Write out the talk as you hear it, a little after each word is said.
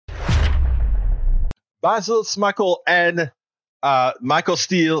Basil Smackel and Michael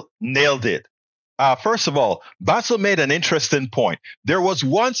Steele nailed it. First of all, Basil made an interesting point. There was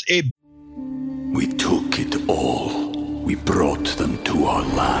once a... We took it all. We brought them to our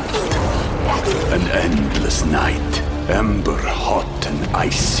land. An endless night, ember hot and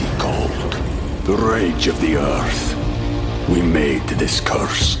icy cold. The rage of the earth. We made this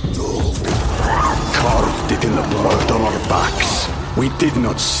curse. Carved it in the blood on our backs. We did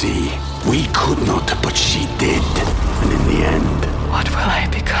not see. We could not, but she did. And in the end... What will I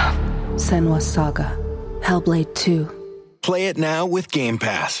become? Senua's Saga. Hellblade 2. Play it now with Game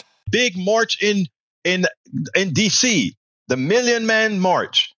Pass. Big march in DC. The Million Man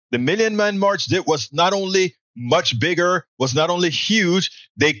March. The Million Man March was not only much bigger, was not only huge,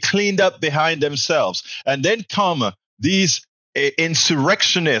 they cleaned up behind themselves. And then come these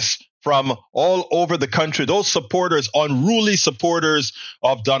insurrectionists from all over the country, those supporters, unruly supporters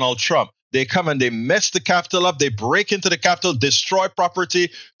of Donald Trump. They come and they mess the Capitol up. They break into the Capitol, destroy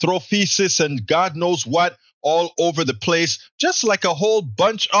property, throw feces and God knows what all over the place, just like a whole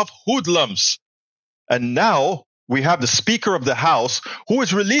bunch of hoodlums. And now we have the Speaker of the House who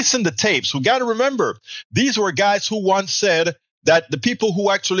is releasing the tapes. We got to remember, these were guys who once said that the people who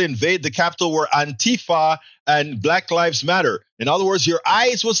actually invade the Capitol were Antifa and Black Lives Matter. In other words, your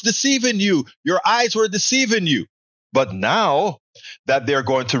eyes was deceiving you. Your eyes were deceiving you. But now that they're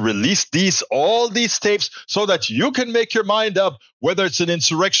going to release all these tapes so that you can make your mind up whether it's an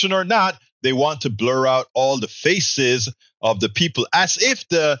insurrection or not, they want to blur out all the faces of the people as if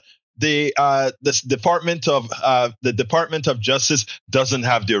the Department of Justice doesn't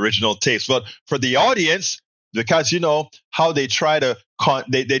have the original tapes. But for the audience, because you know how they try to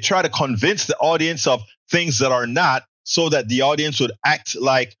convince the audience of things that are not, so that the audience would act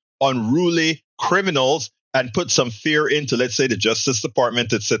like unruly criminals and put some fear into, let's say, the Justice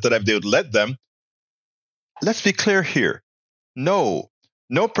Department, etc., if they would let them. Let's be clear here. No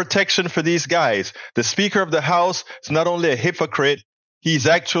protection for these guys. The Speaker of the House is not only a hypocrite, he's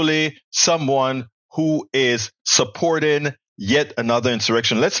actually someone who is supporting yet another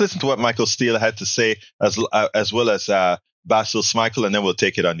insurrection. Let's listen to what Michael Steele had to say, as well as Basil Smackel, and then we'll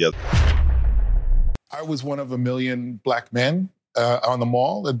take it on the other. I was one of a million black men on the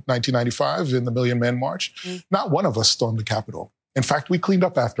Mall in 1995 in the Million Man March. Not one of us stormed the Capitol. In fact, we cleaned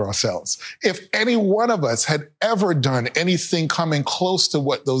up after ourselves. If any one of us had ever done anything coming close to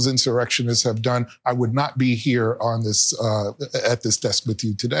what those insurrectionists have done, I would not be here on this at this desk with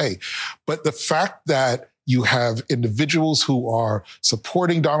you today. But the fact that you have individuals who are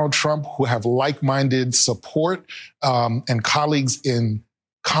supporting Donald Trump, who have like-minded support and colleagues in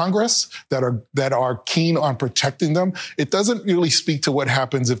Congress that are keen on protecting them. It doesn't really speak to what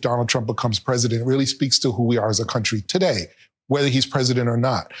happens if Donald Trump becomes president. It really speaks to who we are as a country today, whether he's president or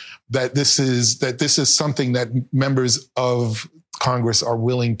not. That this is something that members of Congress are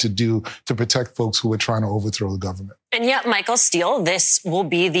willing to do to protect folks who are trying to overthrow the government. And yet, Michael Steele, this will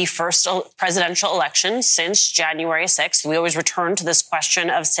be the first presidential election since January 6th. We always return to this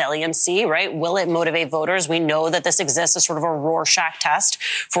question of saliency, right? Will it motivate voters? We know that this exists as sort of a Rorschach test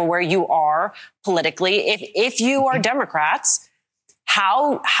for where you are politically. If you are Democrats,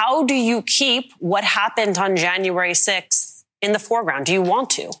 how do you keep what happened on January 6th in the foreground? Do you want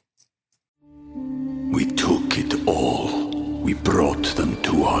to? We took it all. We brought them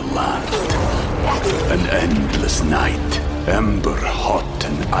to our land. An endless night, ember hot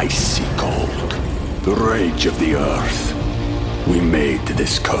and icy cold. The rage of the earth. We made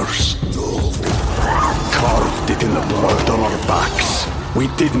this curse. Carved it in the blood on our backs. We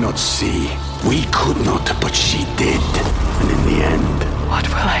did not see. We could not, but she did. And in the end... What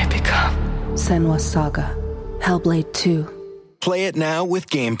will I become? Senua's Saga. Hellblade 2. Play it now with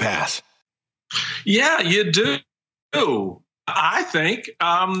Game Pass. Yeah, you do. I think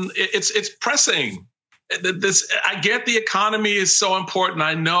it's pressing. I get the economy is so important.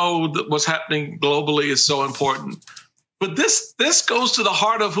 I know that what's happening globally is so important. But this goes to the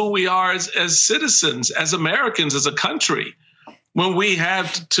heart of who we are as citizens, as Americans, as a country. When we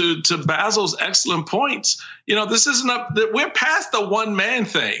have to Basil's excellent points, this isn't we're past the one man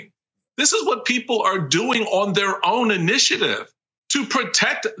thing. This is what people are doing on their own initiative to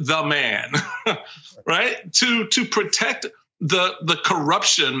protect the man, right? To protect the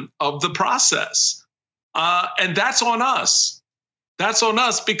corruption of the process. And that's on us. That's on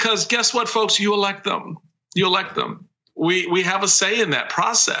us because guess what, folks? You elect them. You elect them. We have a say in that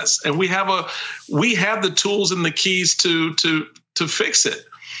process, and we have the tools and the keys to fix it.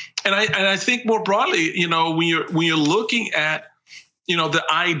 And I think more broadly, when you're looking at, the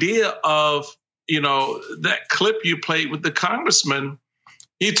idea of, that clip you played with the congressman,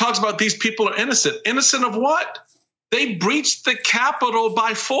 He talks about these people are innocent. Innocent of what? They breached the Capitol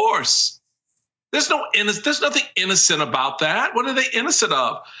by force. There's nothing innocent about that. What are they innocent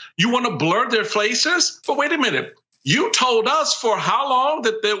of? You want to blur their faces? But wait a minute. You told us for how long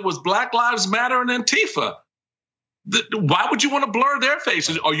that there was Black Lives Matter and Antifa. Why would you want to blur their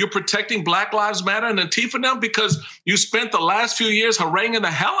faces? Are you protecting Black Lives Matter and Antifa now because you spent the last few years haranguing the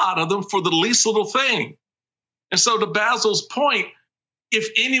hell out of them for the least little thing? And so to Basil's point, if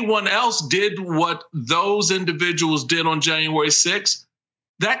anyone else did what those individuals did on January 6th,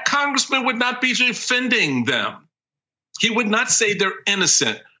 that congressman would not be defending them. He would not say they're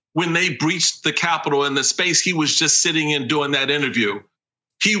innocent when they breached the Capitol in the space he was just sitting in doing that interview.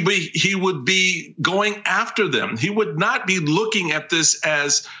 He would be going after them. He would not be looking at this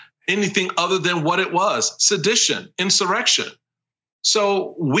as anything other than what it was, sedition, insurrection.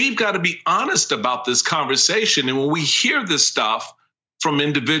 So we've got to be honest about this conversation. And when we hear this stuff from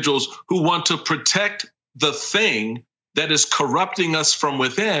individuals who want to protect the thing that is corrupting us from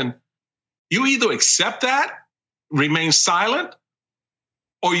within, you either accept that, remain silent,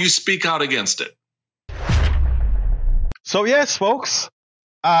 or you speak out against it. So yes, folks,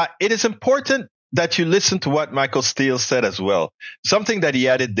 it is important that you listen to what Michael Steele said as well. Something that he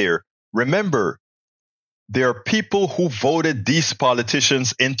added there. Remember, there are people who voted these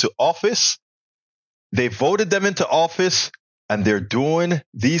politicians into office. They voted them into office and they're doing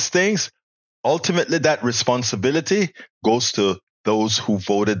these things. Ultimately, that responsibility goes to those who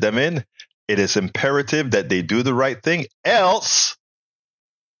voted them in. It is imperative that they do the right thing, else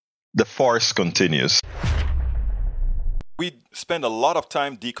the farce continues. We spend a lot of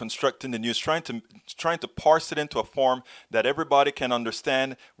time deconstructing the news, trying to parse it into a form that everybody can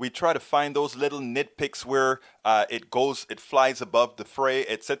understand. We try to find those little nitpicks where it flies above the fray,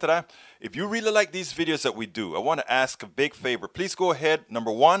 etc. If you really like these videos that we do, I want to ask a big favor. Please go ahead.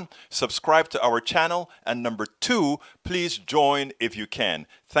 Number 1, subscribe to our channel. And number 2, please join if you can.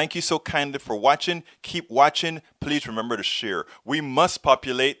 Thank you so kindly for watching. Keep watching. Please remember to share. We must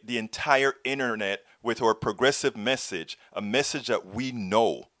populate the entire internet with our progressive message, a message that we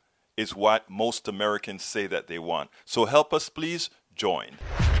know is what most Americans say that they want. So help us, please join.